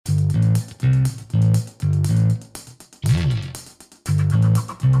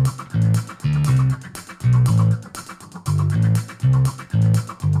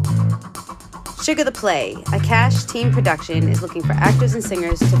Sugar the Play, a Cash Team production, is looking for actors and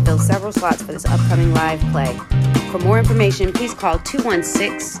singers to fill several slots for this upcoming live play. For more information, please call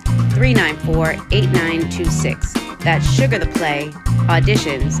 216-394-8926. That's Sugar the Play,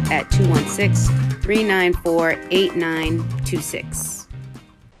 auditions at 216-394-8926.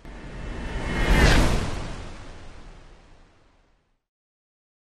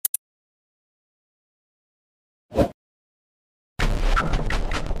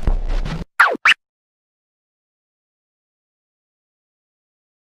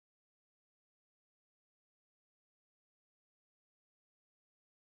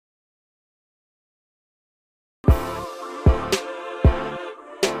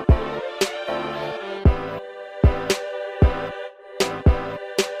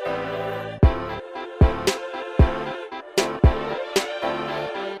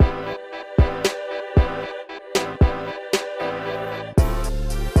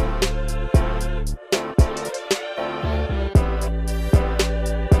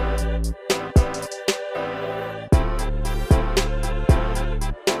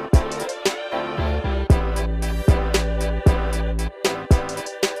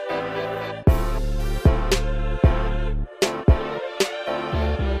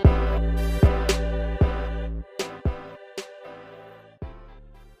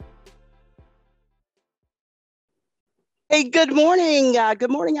 Hey, good morning. Good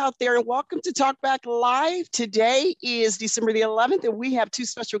morning out there, and welcome to Talk Back Live. Today is December the 11th, and we have two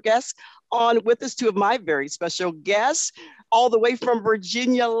special guests on with us, two of my very special guests, all the way from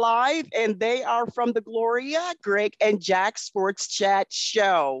Virginia Live, and they are from the Gloria, Greg, and Jack Sports Chat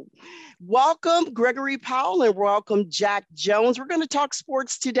Show. Welcome, Gregory Powell, and welcome, Jack Jones. We're going to talk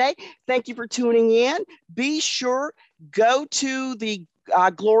sports today. Thank you for tuning in. Be sure, go to the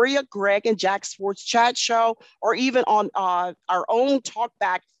Gloria, Greg, and Jack Sports Chat Show, or even on our own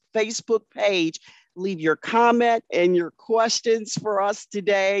Talkback Facebook page. Leave your comment and your questions for us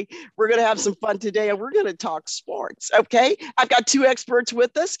today. We're going to have some fun today, and we're going to talk sports. Okay, I've got two experts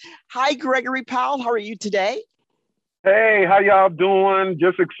with us. Hi, Gregory Powell. How are you today? Hey, how y'all doing?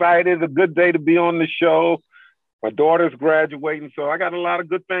 Just excited. A good day to be on the show. My daughter's graduating, so I got a lot of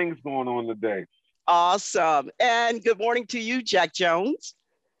good things going on today. Awesome. And good morning to you, Jack Jones.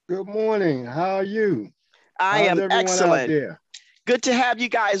 Good morning. How are you? I am excellent. Good to have you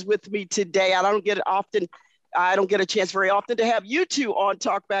guys with me today. I don't get a chance very often to have you two on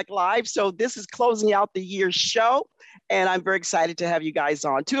Talkback Live. So this is closing out the year's show, and I'm very excited to have you guys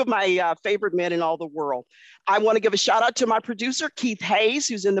on. Two of my favorite men in all the world. I want to give a shout out to my producer, Keith Hayes,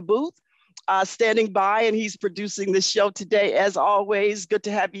 who's in the booth. Standing by, and he's producing the show today. As always, good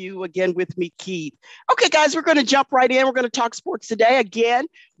to have you again with me, Keith. Okay, guys, we're going to jump right in. We're going to talk sports today. Again,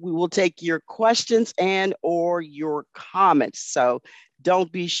 we will take your questions and or your comments. So don't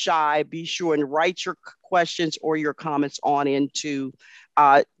be shy. Be sure and write your questions or your comments on into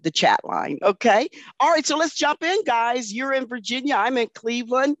the chat line. Okay. All right. So let's jump in, guys. You're in Virginia. I'm in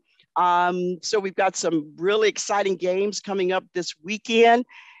Cleveland. So we've got some really exciting games coming up this weekend.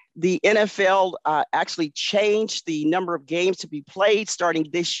 The NFL actually changed the number of games to be played starting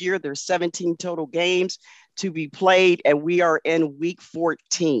this year. There's 17 total games to be played, and we are in week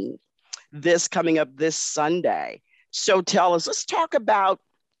 14, this coming up this Sunday. So tell us, let's start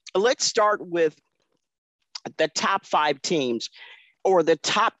with the top 5 teams, or the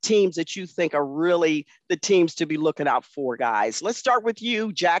top teams that you think are really the teams to be looking out for, guys. Let's start with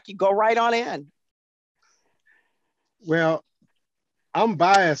you, Jack. You go right on in. Well, I'm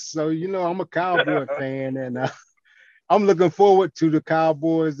biased, so I'm a Cowboy fan, and I'm looking forward to the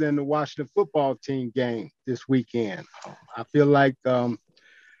Cowboys and the Washington football team game this weekend. I feel like the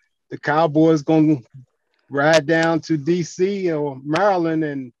Cowboys going to ride down to D.C. or Maryland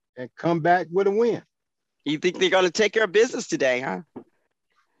and come back with a win. You think they're going to take care of business today, huh?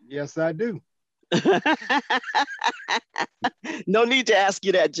 Yes, I do. No need to ask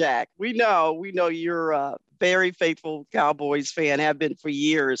you that, Jack. We know you're a very faithful Cowboys fan, have been for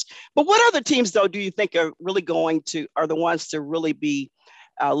years. But what other teams, though, do you think are really are the ones to really be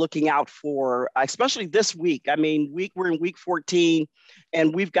looking out for, especially this week? I mean, we're in week 14,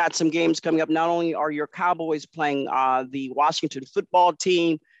 and we've got some games coming up. Not only are your Cowboys playing the Washington football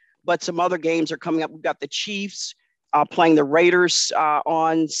team, but some other games are coming up. We've got the Chiefs playing the Raiders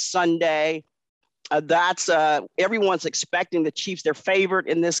on Sunday. Everyone's expecting the Chiefs, their favorite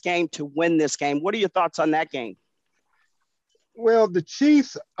in this game, to win this game. What are your thoughts on that game? Well, the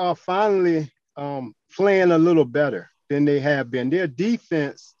Chiefs are finally playing a little better than they have been. Their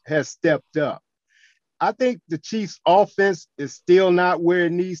defense has stepped up. I think the Chiefs' offense is still not where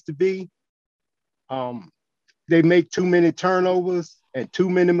it needs to be. They make too many turnovers and too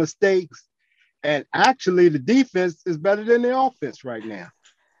many mistakes. And actually, the defense is better than the offense right now.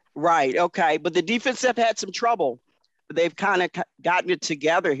 Right. Okay. But the defense have had some trouble. They've kind of gotten it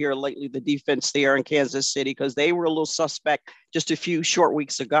together here lately, the defense there in Kansas City, because they were a little suspect just a few short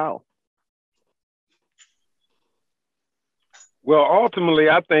weeks ago. Well, ultimately,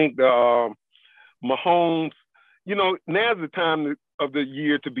 I think Mahomes, now's the time of the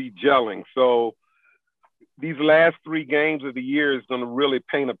year to be gelling. So these last 3 games of the year is going to really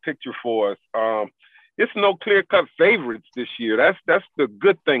paint a picture for us. It's no clear-cut favorites this year. That's the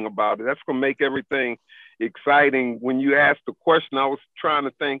good thing about it. That's going to make everything exciting. When you asked the question, I was trying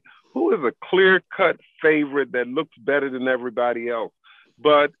to think, who is a clear-cut favorite that looks better than everybody else?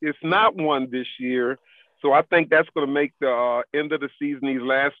 But it's not one this year. So I think that's going to make the end of the season, these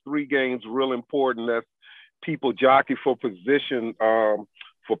last 3 games, real important as people jockey for position for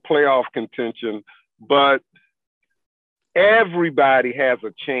playoff contention. But everybody has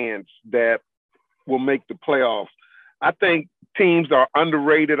a chance that will make the playoffs. I think teams are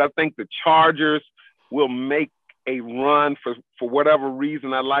underrated. I think the Chargers will make a run for whatever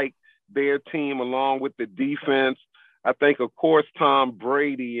reason. I like their team along with the defense. I think, of course, Tom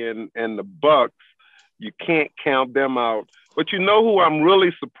Brady and the Bucks, you can't count them out. But you know who I'm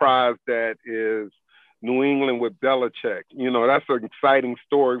really surprised at is New England with Belichick. That's an exciting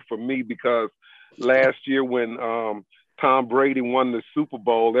story for me because last year when Tom Brady won the Super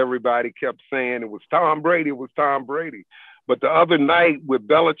Bowl, everybody kept saying it was Tom Brady, But the other night with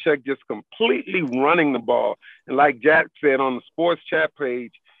Belichick just completely running the ball, and like Jack said on the sports chat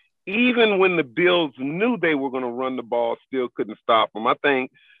page, even when the Bills knew they were going to run the ball, still couldn't stop them. I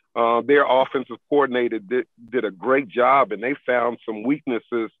think their offensive coordinator did a great job, and they found some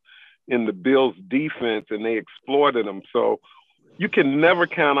weaknesses in the Bills' defense, and they exploited them. So you can never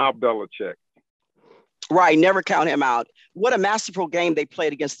count out Belichick. Right, never count him out. What a masterful game they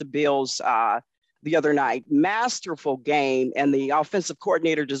played against the Bills the other night. Masterful game, and the offensive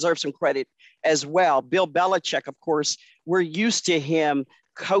coordinator deserves some credit as well. Bill Belichick, of course, we're used to him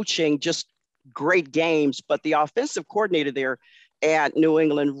coaching just great games, but the offensive coordinator there at New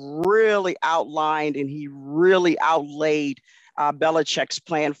England really outlined and he really outlaid Belichick's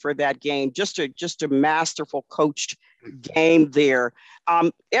plan for that game. Just a masterful coached game there.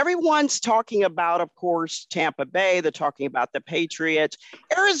 Everyone's talking about, of course, Tampa Bay. They're talking about the Patriots.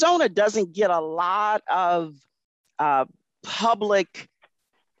 Arizona doesn't get a lot of public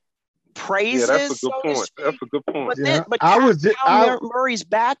praises. Yeah, that's a good point. That's a good point. But Kyler Murray's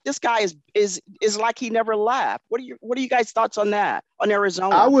back. This guy is like he never left. What are you guys' thoughts on that? On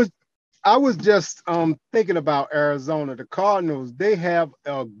Arizona? I was just thinking about Arizona. The Cardinals, they have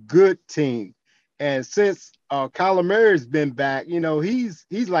a good team. And since Kyler Murray's been back,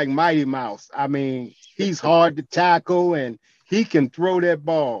 he's like Mighty Mouse. I mean, he's hard to tackle and he can throw that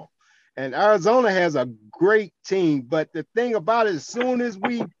ball. And Arizona has a great team. But the thing about it, as soon as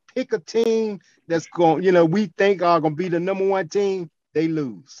we pick a team that's going, we think are going to be the number 1 team, they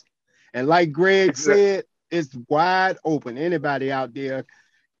lose. And like Greg said, it's wide open. Anybody out there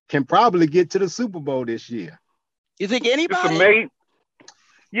can probably get to the Super Bowl this year. You think anybody? It's amazing.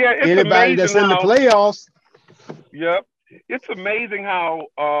 Yeah, it's anybody that's in the playoffs. Yep. It's amazing how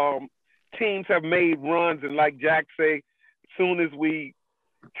teams have made runs, and like Jack say, as soon as we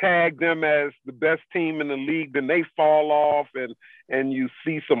tag them as the best team in the league, then they fall off and you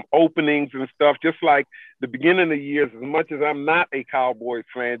see some openings and stuff. Just like the beginning of the years, as much as I'm not a Cowboys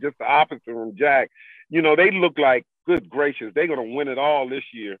fan, just the opposite from Jack, they look like, good gracious, they're going to win it all this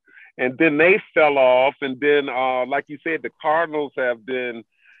year. And then they fell off. And then, like you said, the Cardinals have been,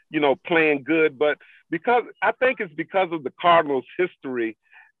 playing good. But I think it's because of the Cardinals' history,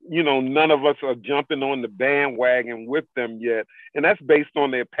 none of us are jumping on the bandwagon with them yet. And that's based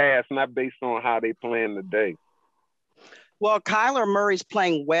on their past, not based on how they playing today. Well, Kyler Murray's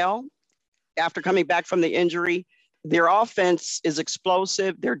playing well after coming back from the injury. Their offense is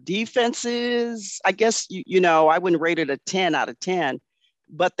explosive. Their defense is, I guess, I wouldn't rate it a 10 out of 10,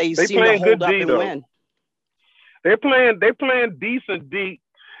 but they seem to hold up and win. They're playing decent deep.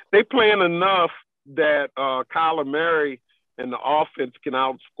 They're playing enough that Kyler Murray and the offense can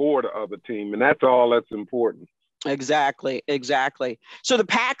outscore the other team, and that's all that's important. Exactly. So the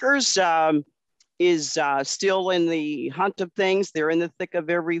Packers is still in the hunt of things. They're in the thick of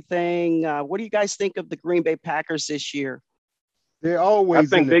everything. What do you guys think of the Green Bay Packers this year? They're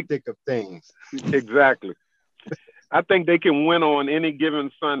always in the thick of things. Exactly. I think they can win on any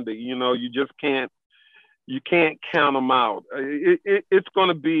given Sunday. You just can't count them out. It's going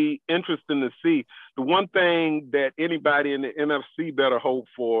to be interesting to see. The one thing that anybody in the NFC better hope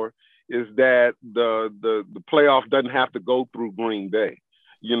for is that the playoff doesn't have to go through Green Bay.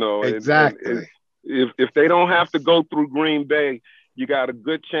 You know, exactly. If they don't have to go through Green Bay, you got a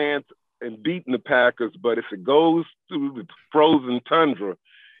good chance in beating the Packers. But if it goes through the frozen tundra,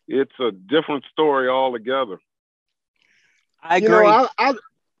 it's a different story altogether. I agree.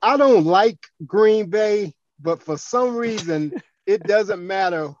 I don't like Green Bay, but for some reason, it doesn't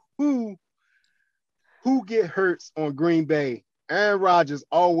matter who get hurt on Green Bay. Aaron Rodgers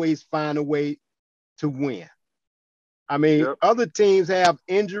always find a way to win. I mean, other teams have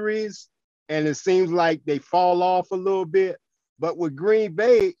injuries, and it seems like they fall off a little bit. But with Green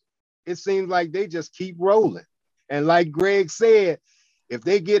Bay, it seems like they just keep rolling. And like Greg said, if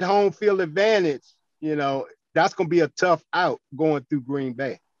they get home field advantage, that's going to be a tough out going through Green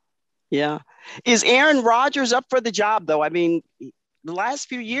Bay. Yeah. Is Aaron Rodgers up for the job, though? I mean, the last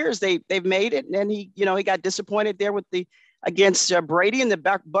few years they've made it, and then he got disappointed there against Brady and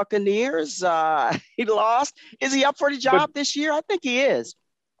the Buccaneers. He lost. Is he up for the job this year? I think he is.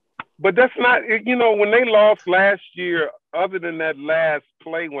 But that's not, when they lost last year, other than that last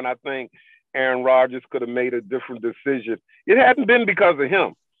play when I think Aaron Rodgers could have made a different decision, it hadn't been because of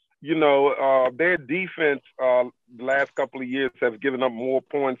him. Their defense the last couple of years have given up more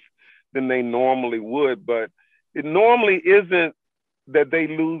points than they normally would, but it normally isn't that they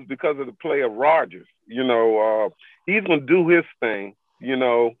lose because of the play of Rodgers. He's going to do his thing,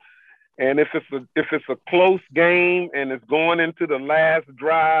 and if it's a close game and it's going into the last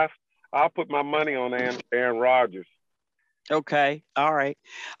drive, I'll put my money on Aaron Rodgers. Okay. All right.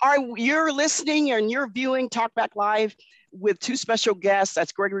 You're listening and you're viewing Talkback Live with two special guests.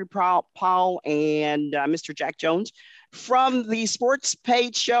 That's Gregory Powell and Mr. Jack Jones from the Sports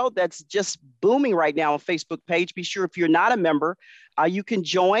Page show that's just booming right now on Facebook page. Be sure if you're not a member, you can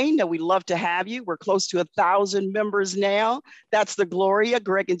join. We'd love to have you. We're close to 1,000 members now. That's the Gloria,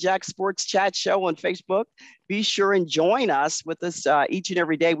 Greg and Jack Sports Chat Show on Facebook. Be sure and join us each and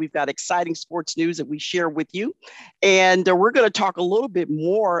every day. We've got exciting sports news that we share with you. And we're going to talk a little bit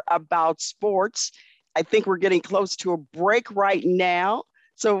more about sports. I think we're getting close to a break right now.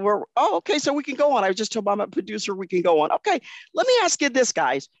 So okay, so we can go on. I was just told by my producer we can go on. Okay, let me ask you this,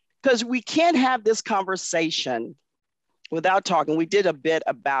 guys, because we can't have this conversation without talking. We did a bit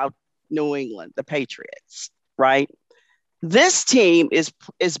about New England, the Patriots, right? This team is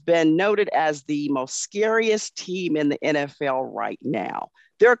been noted as the most scariest team in the NFL right now.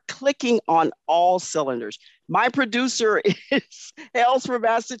 They're clicking on all cylinders. My producer hails from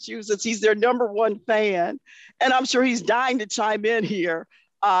Massachusetts. He's their number one fan. And I'm sure he's dying to chime in here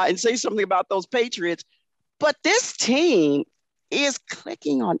and say something about those Patriots. But this team is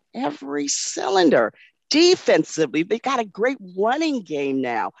clicking on every cylinder. Defensively, they got a great running game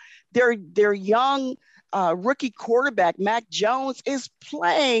now. Their young rookie quarterback, Mac Jones, is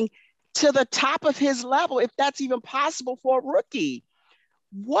playing to the top of his level, if that's even possible for a rookie.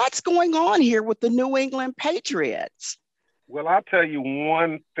 What's going on here with the New England Patriots? Well, I'll tell you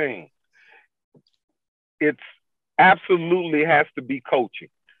one thing. It's absolutely has to be coaching.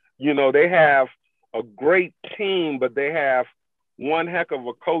 They have a great team, but they have one heck of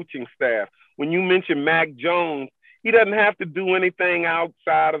a coaching staff. When you mention Mac Jones, he doesn't have to do anything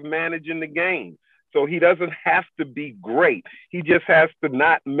outside of managing the game. So he doesn't have to be great. He just has to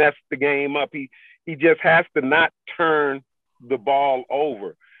not mess the game up. He just has to not turn the ball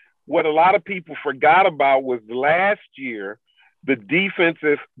over. What a lot of people forgot about was last year, the defense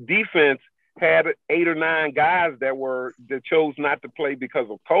had 8 or 9 guys that chose not to play because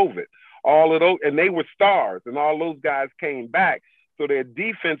of COVID. All of those, and they were stars, and all those guys came back. So their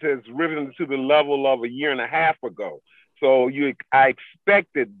defense has risen to the level of a year and a half ago. So I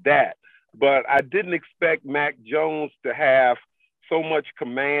expected that, but I didn't expect Mac Jones to have so much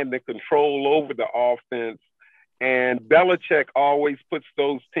command and control over the offense. And Belichick always puts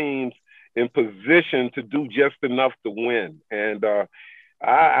those teams in position to do just enough to win. And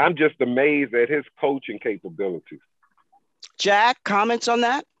I'm just amazed at his coaching capabilities. Jack, comments on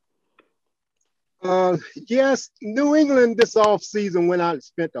that? Yes, New England this offseason went out and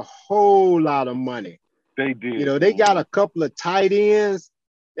spent a whole lot of money. They did. They got a couple of tight ends,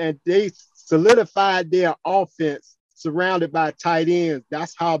 and they solidified their offense surrounded by tight ends.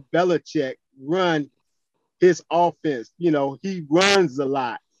 That's how Belichick run his offense. He runs a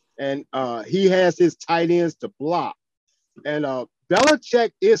lot, and he has his tight ends to block. And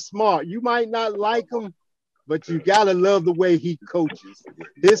Belichick is smart. You might not like him, but you got to love the way he coaches.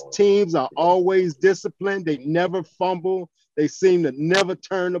 His teams are always disciplined. They never fumble. They seem to never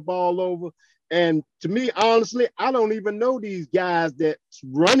turn the ball over. And to me, honestly, I don't even know these guys that's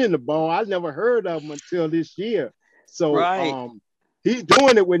running the ball. I never heard of them until this year. So he's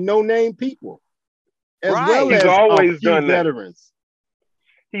doing it with no-name people, as well as always a few veterans.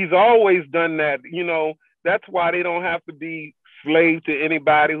 He's always done that. You know, that's why they don't have to be slave to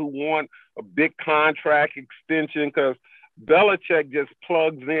anybody who want a big contract extension, because Belichick just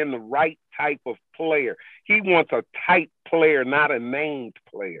plugs in the right type of player. He wants a tight player, not a named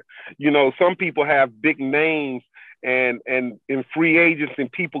player. You know, some people have big names and in free agents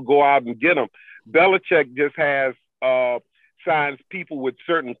and people go out and get them. Belichick just has signs people with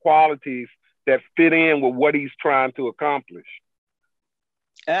certain qualities that fit in with what he's trying to accomplish.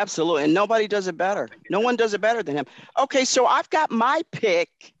 Absolutely. And nobody does it better. No one does it better than him. Okay, so I've got my pick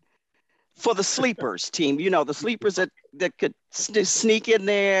for the sleepers team. You know, the sleepers that could sneak in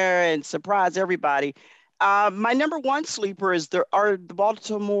there and surprise everybody. My number one sleeper is the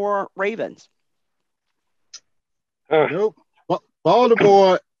Baltimore Ravens. Nope.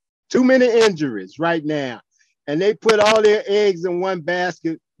 Baltimore, too many injuries right now. And they put all their eggs in one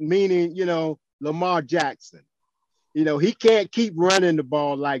basket, meaning, you know, Lamar Jackson. You know, he can't keep running the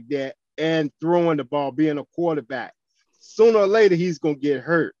ball like that and throwing the ball, being a quarterback. Sooner or later, he's going to get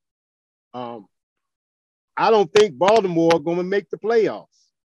hurt. I don't think Baltimore are going to make the playoffs.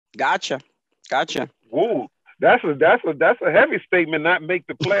 Gotcha. Whoa, that's a heavy statement. Not make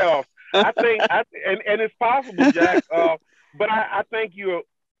the playoffs. I think, and it's possible, Jack. But I think you're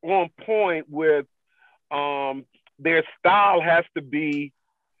on point with their style has to be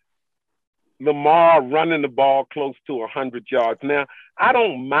Lamar running the ball close to 100 yards. Now, I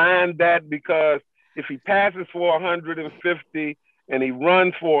don't mind that, because if he passes for 150 and he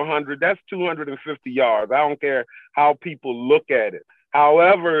runs for 100, that's 250 yards. I don't care how people look at it.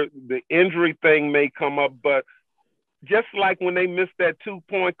 However, the injury thing may come up, but just like when they missed that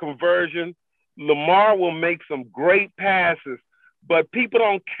 2-point conversion, Lamar will make some great passes, but people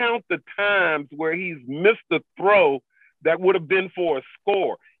don't count the times where he's missed a throw that would have been for a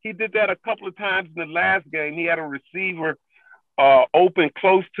score. He did that a couple of times in the last game. He had a receiver open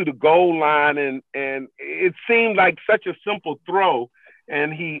close to the goal line, and it seemed like such a simple throw,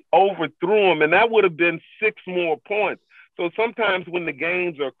 and he overthrew him, and that would have been 6 more points. So sometimes when the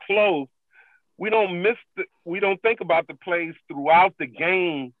games are close, we don't think about the plays throughout the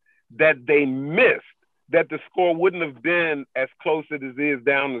game that they missed, that the score wouldn't have been as close as it is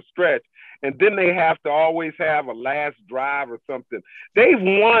down the stretch. And then they have to always have a last drive or something. They've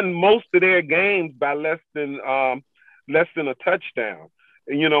won most of their games by less than a touchdown.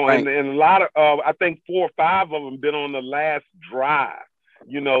 You know, right. and a lot of I think 4 or 5 of them been on the last drive.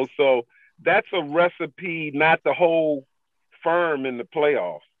 You know, so that's a recipe not to hold firm in the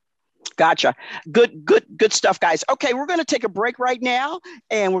playoffs. Gotcha. Good stuff, guys. Okay, we're going to take a break right now,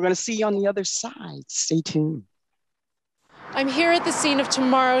 and we're going to see you on the other side. Stay tuned. I'm here at the scene of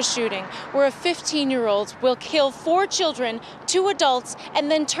tomorrow's shooting, where a 15-year-old will kill 4 children, 2 adults, and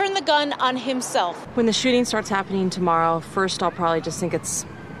then turn the gun on himself. When the shooting starts happening tomorrow, first I'll probably just think it's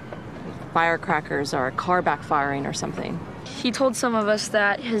firecrackers or a car backfiring or something. He told some of us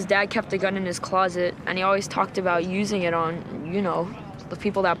that his dad kept a gun in his closet, and he always talked about using it on, you know, the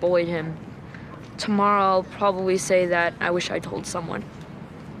people that bullied him. Tomorrow I'll probably say that I wish I told someone.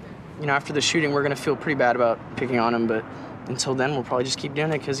 You know, after the shooting, we're gonna feel pretty bad about picking on him, but until then, we'll probably just keep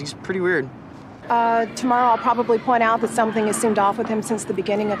doing it because he's pretty weird. Tomorrow I'll probably point out that something has seemed off with him since the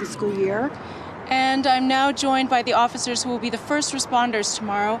beginning of the school year. And I'm now joined by the officers who will be the first responders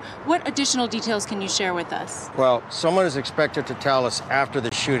tomorrow. What additional details can you share with us? Well, someone is expected to tell us after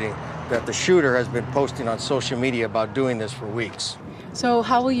the shooting that the shooter has been posting on social media about doing this for weeks. So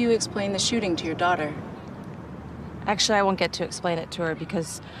how will you explain the shooting to your daughter? Actually, I won't get to explain it to her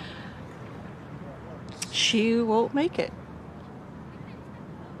because she won't make it.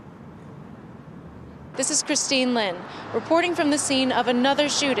 This is Christine Lynn, reporting from the scene of another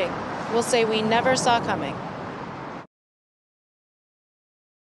shooting we'll say we never saw coming.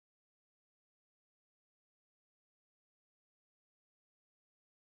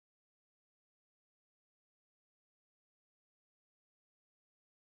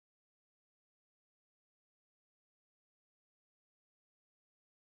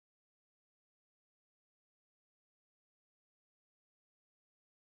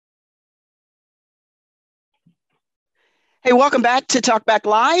 Hey, welcome back to Talk Back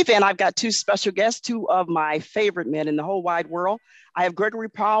Live. And I've got 2 special guests, 2 of my favorite men in the whole wide world. I have Gregory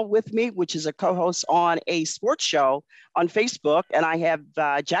Powell with me, which is a co-host on a sports show on Facebook. And I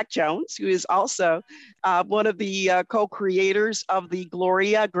have Jack Jones, who is also one of the co-creators of the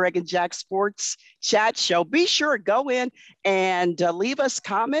Gloria Greg and Jack Sports Chat Show. Be sure to go in and leave us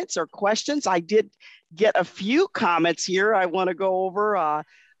comments or questions. I did get a few comments here I want to go over.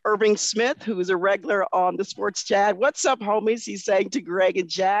 Irving Smith, who is a regular on the Sports Chat. What's up, homies? He's saying to Greg and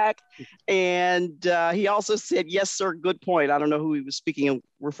Jack. And he also said, yes, sir, good point. I don't know who he was speaking and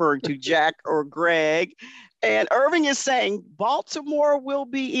referring to, Jack or Greg. And Irving is saying Baltimore will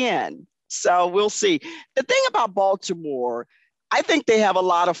be in. So we'll see. The thing about Baltimore, I think they have a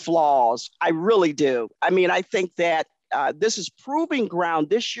lot of flaws. I really do. I mean, I think that this is proving ground.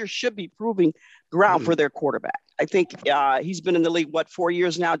 This year should be proving ground for their quarterback. I think he's been in the league, 4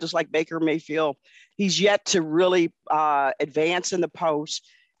 years now, just like Baker Mayfield. He's yet to really advance in the post.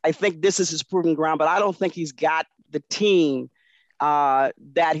 I think this is his proving ground, but I don't think he's got the team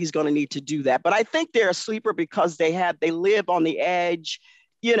that he's going to need to do that. But I think they're a sleeper because they live on the edge,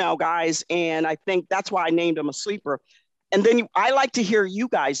 guys. And I think that's why I named them a sleeper. And then I like to hear you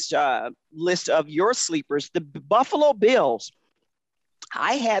guys list of your sleepers. The Buffalo Bills,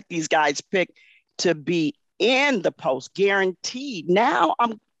 I had these guys picked to be in the post, guaranteed. Now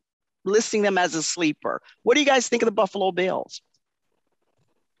I'm listing them as a sleeper. What do you guys think of the Buffalo Bills?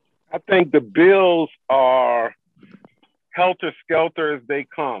 I think the Bills are helter-skelter as they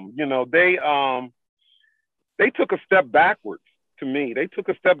come. They took a step backwards to me. They took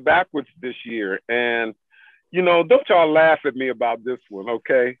a step backwards this year. And, don't y'all laugh at me about this one,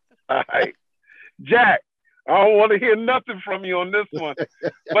 okay? All right. Jack, I don't want to hear nothing from you on this one,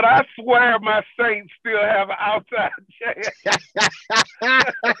 but I swear my Saints still have an outside chance.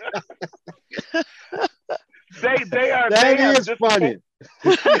 They is funny.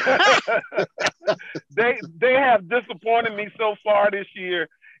 they have disappointed me so far this year,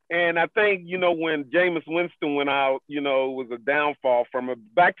 and I think when Jameis Winston went out, it was a downfall from it.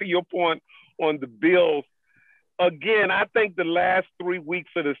 Back to your point on the Bills, again, I think the last 3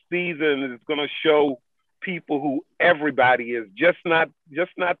 weeks of the season is going to show people who everybody is, just not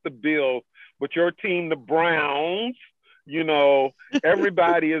the Bills, but your team, the Browns.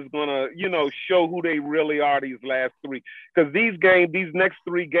 Everybody is gonna show who they really are these last three, because these next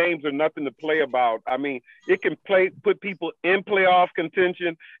 3 games are nothing to play about. I mean, it can put people in playoff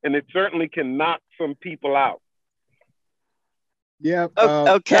contention, and it certainly can knock some people out. Yeah.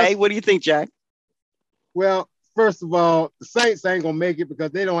 Okay. What do you think, Jack? Well, first of all, the Saints ain't gonna make it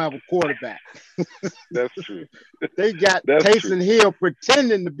because they don't have a quarterback. That's true. They got Taysom Hill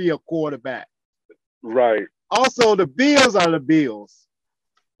pretending to be a quarterback. Right. Also, the Bills are the Bills.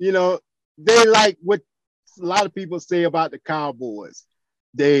 They like what a lot of people say about the Cowboys.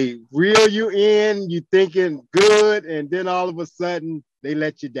 They reel you in, you thinking good, and then all of a sudden they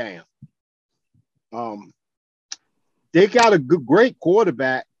let you down. They got a great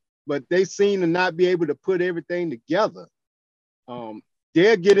quarterback, but they seem to not be able to put everything together.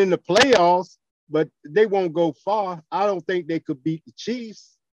 They'll get in the playoffs, but they won't go far. I don't think they could beat the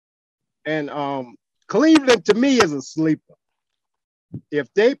Chiefs. And Cleveland, to me, is a sleeper.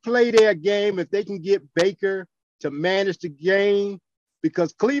 If they play their game, if they can get Baker to manage the game,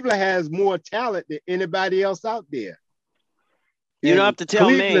 because Cleveland has more talent than anybody else out there. You don't have to tell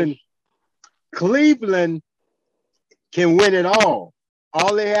me. Cleveland can win it all.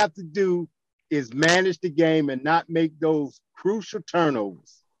 All they have to do is manage the game and not make those crucial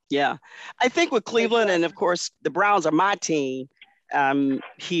turnovers. Yeah. I think with Cleveland, and of course, the Browns are my team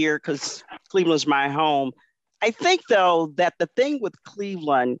here because Cleveland's my home. I think, though, that the thing with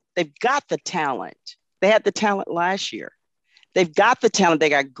Cleveland, they've got the talent. They had the talent last year. They've got the talent. They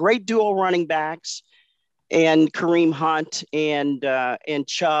got great dual running backs and Kareem Hunt and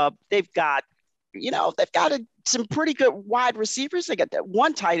Chubb. They've got some pretty good wide receivers. They got that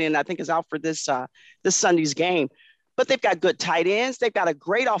one tight end, I think, is out for this Sunday's game. But they've got good tight ends. They've got a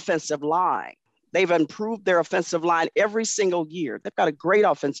great offensive line. They've improved their offensive line every single year. They've got a great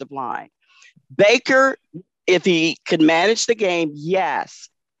offensive line. Baker, if he could manage the game, yes.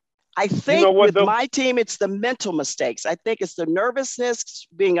 I think with my team, it's the mental mistakes. I think it's the nervousness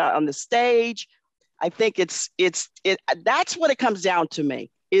being on the stage. I think it's that's what it comes down to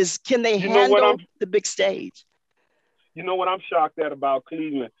me, is can they handle the big stage? You know what I'm shocked at about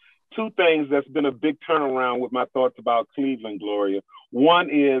Cleveland? 2 things that's been a big turnaround with my thoughts about Cleveland, Gloria. One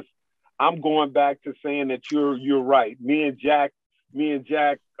is I'm going back to saying that you're right. Me and Jack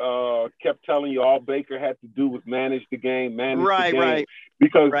kept telling you all Baker had to do was manage the game, right.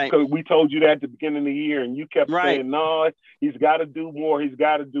 Because we told you that at the beginning of the year, and you kept saying, no, he's got to do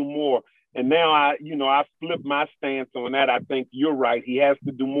more. And now I flipped my stance on that. I think you're right. He has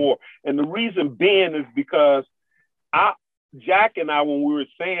to do more. And the reason being is because Jack and I, when we were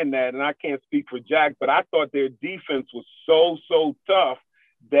saying that, and I can't speak for Jack, but I thought their defense was so tough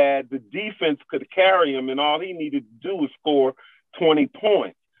that the defense could carry him, and all he needed to do was score 20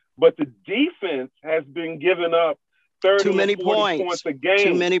 points. But the defense has been giving up 30 Too many or 40 points a game.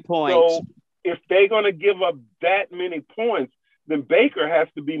 Too many points. So if they're going to give up that many points, then Baker has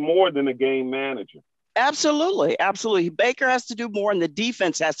to be more than a game manager. Absolutely. Absolutely. Baker has to do more, and the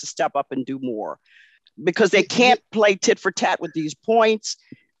defense has to step up and do more because they can't play tit for tat with these points.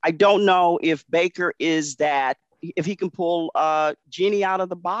 I don't know if Baker is that, if he can pull Genie out of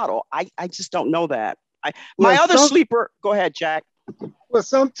the bottle. I just don't know that. My other sleeper, go ahead, Jack. Well,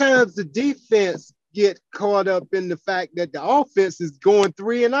 sometimes the defense get caught up in the fact that the offense is going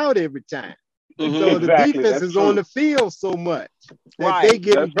 3 and out every time. Mm-hmm. So the defense is on the field so much that they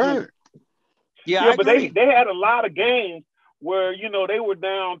get burned. Yeah, but they had a lot of games where, they were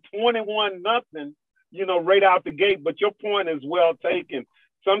down 21-0, right out the gate. But your point is well taken.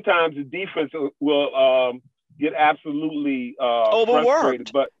 Sometimes the defense will get absolutely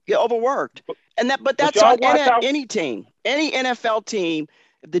overworked. Get overworked. But that's on any team, any NFL team.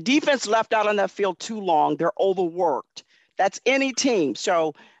 If the defense left out on that field too long, they're overworked. That's any team.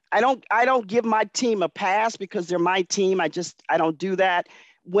 So I don't give my team a pass because they're my team. I don't do that.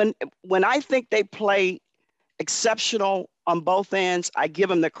 When I think they play exceptional on both ends, I give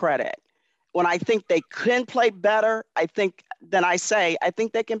them the credit. When I think they can play better, I think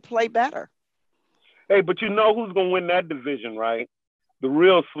they can play better. Hey, but you know who's going to win that division, right? The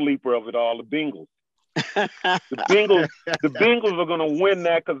real sleeper of it all, the Bengals. The Bengals are going to win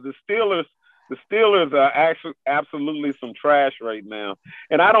that because the Steelers are actually absolutely some trash right now.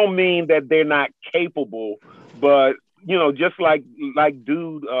 And I don't mean that they're not capable, but just like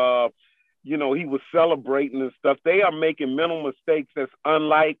dude, he was celebrating and stuff. They are making mental mistakes that's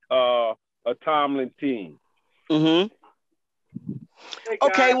unlike a Tomlin team. Mm-hmm. Hey guys,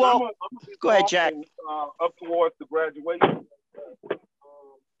 okay, well, go ahead, Jack. Up towards the graduation.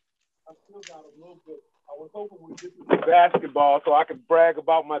 I still got a little bit. I was hoping we'd get to the basketball so I could brag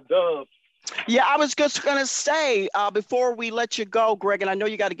about my Dubs. Yeah, I was just going to say before we let you go, Greg, and I know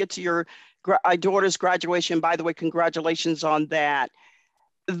you got to get to your daughter's graduation. By the way, congratulations on that.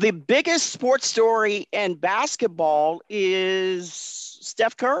 The biggest sports story in basketball is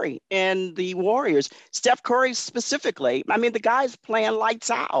Steph Curry and the Warriors. Steph Curry specifically. I mean, the guy's playing lights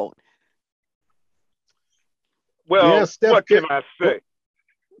out. Well, what can I say?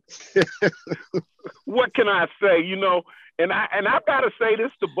 What can I say? And I've got to say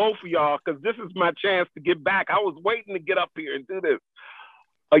this to both of y'all because this is my chance to get back. I was waiting to get up here and do this.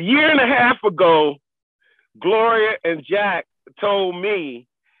 A year and a half ago, Gloria and Jack told me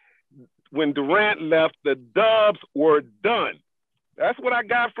when Durant left, the Dubs were done. That's what I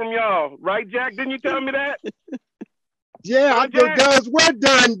got from y'all. Right, Jack? Didn't you tell me that? Yeah, the Dubs were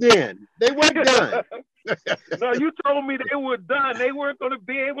done then. They were done. No, you told me they were done. They weren't going to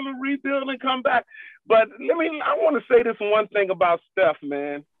be able to rebuild and come back. But I want to say this one thing about Steph,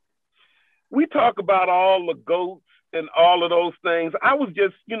 man. We talk about all the GOATs and all of those things. I was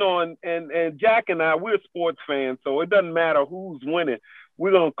just, and Jack and I, we're sports fans, so it doesn't matter who's winning.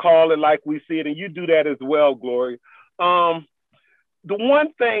 We're going to call it like we see it, and you do that as well, Gloria. The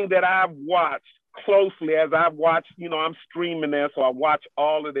one thing that I've watched closely as I've watched, I'm streaming there, so I watch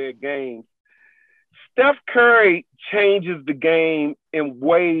all of their games. Steph Curry changes the game in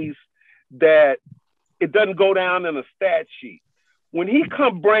ways that it doesn't go down in a stat sheet. When he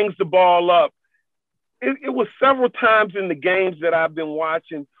brings the ball up, it was several times in the games that I've been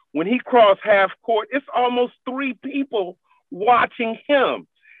watching, when he crossed half court, it's almost 3 people watching him.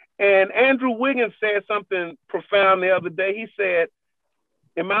 And Andrew Wiggins said something profound the other day. He said,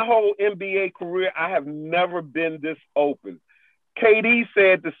 in my whole NBA career, I have never been this open. KD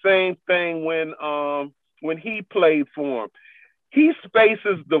said the same thing when he played for him. He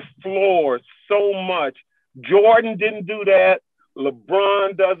spaces the floor so much. Jordan didn't do that.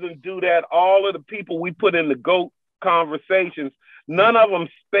 LeBron doesn't do that. All of the people we put in the GOAT conversations, none of them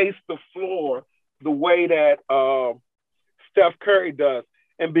space the floor the way that Steph Curry does.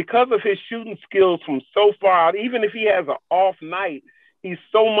 And because of his shooting skills from so far out, even if he has an off night, he's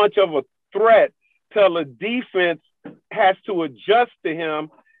so much of a threat till the defense has to adjust to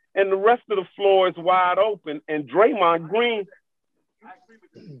him, and the rest of the floor is wide open. And Draymond Green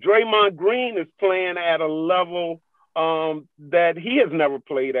is playing at a level that he has never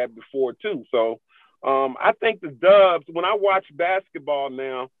played at before too. So I think the Dubs, when I watch basketball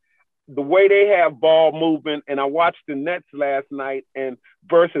now, the way they have ball movement, and I watched the Nets last night and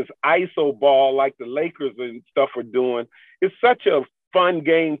versus ISO ball like the Lakers and stuff are doing, it's such a fun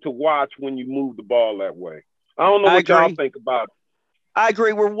game to watch when you move the ball that way. I don't know what y'all think about it. I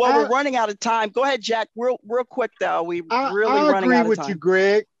agree. We're running out of time. Go ahead, Jack. Real quick though. Running out of time. I agree with you,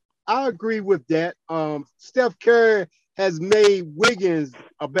 Greg. I agree with that. Steph Curry has made Wiggins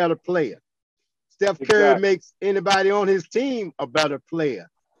a better player. Steph Curry makes anybody on his team a better player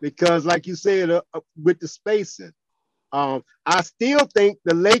because, like you said, with the spacing, I still think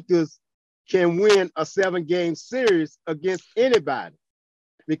the Lakers can win a 7-game series against anybody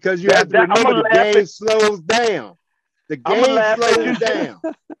because you have to remember the game slows down. The game slows down.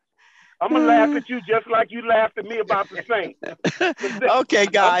 I'm gonna laugh at you just like you laughed at me about the Saints. Okay,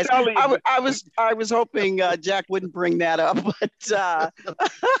 guys. I was hoping Jack wouldn't bring that up, but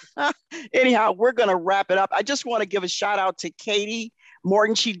anyhow, we're gonna wrap it up. I just want to give a shout out to Katie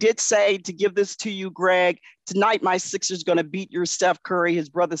Morgan. She did say to give this to you, Greg. Tonight, my Sixers going to beat your Steph Curry. His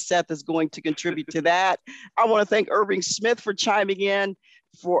brother Seth is going to contribute to that. I want to thank Irving Smith for chiming in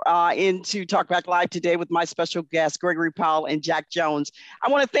into Talkback Live today with my special guests, Gregory Powell and Jack Jones. I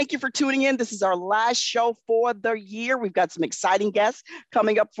want to thank you for tuning in. This is our last show for the year. We've got some exciting guests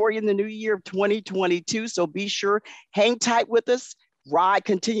coming up for you in the new year of 2022. So be sure, hang tight with us.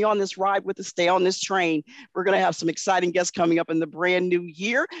 Continue on this ride with us, stay on this train. We're going to have some exciting guests coming up in the brand new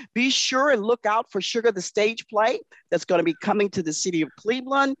year. Be sure and look out for Sugar the Stage play that's going to be coming to the city of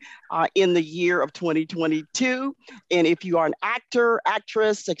Cleveland in the year of 2022. And if you are an actor,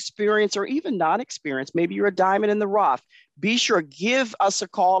 actress, experienced, or even non-experienced, maybe you're a diamond in the rough, be sure, give us a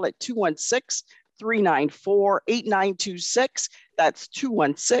call at 216-394-8926. That's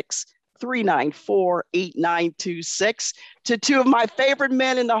 216-394-8926. To two of my favorite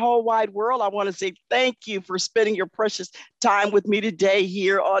men in the whole wide world, I want to say thank you for spending your precious time with me today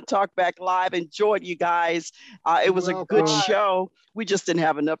here on Talkback Live. Enjoyed you guys. It was a good show. We just didn't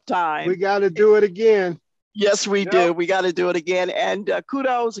have enough time. We got to do it again. Yes, we do. We got to do it again. And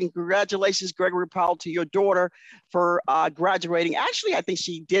kudos and congratulations, Gregory Powell, to your daughter for graduating. Actually, I think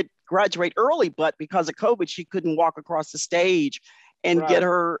she did graduate early, but because of COVID, she couldn't walk across the stage and get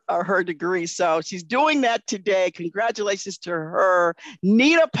her degree. So she's doing that today. Congratulations to her.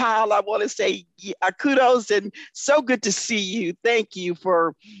 Nita Powell, I want to say kudos and so good to see you. Thank you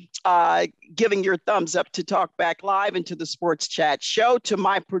for giving your thumbs up to Talkback Live and to the Sports Chat Show. To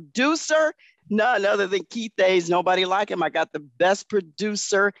my producer, none other than Keith Hayes. Nobody like him. I got the best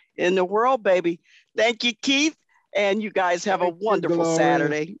producer in the world, baby. Thank you, Keith. And you guys have a wonderful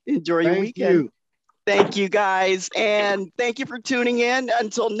Saturday. Enjoy your weekend. Thank you, guys. And thank you for tuning in.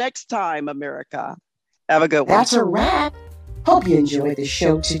 Until next time, America. Have a good one. That's a wrap. Hope you enjoyed the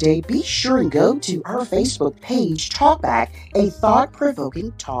show today. Be sure and go to our Facebook page, Talkback, a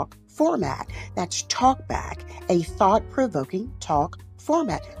thought-provoking talk format. That's Talkback, a thought-provoking talk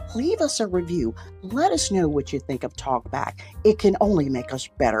format. Leave us a review. Let us know what you think of Talkback. It can only make us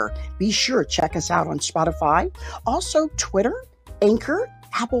better. Be sure to check us out on Spotify, also Twitter, Anchor,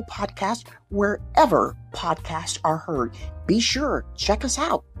 Apple Podcasts, wherever podcasts are heard. Be sure, check us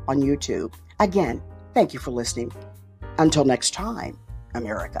out on YouTube. Again, thank you for listening. Until next time,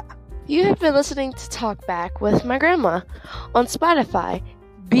 America. You have been listening to Talkback with my grandma on Spotify.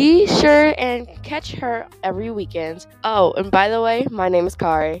 Be sure and catch her every weekend. Oh, and by the way, my name is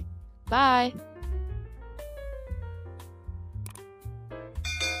Kari. Bye.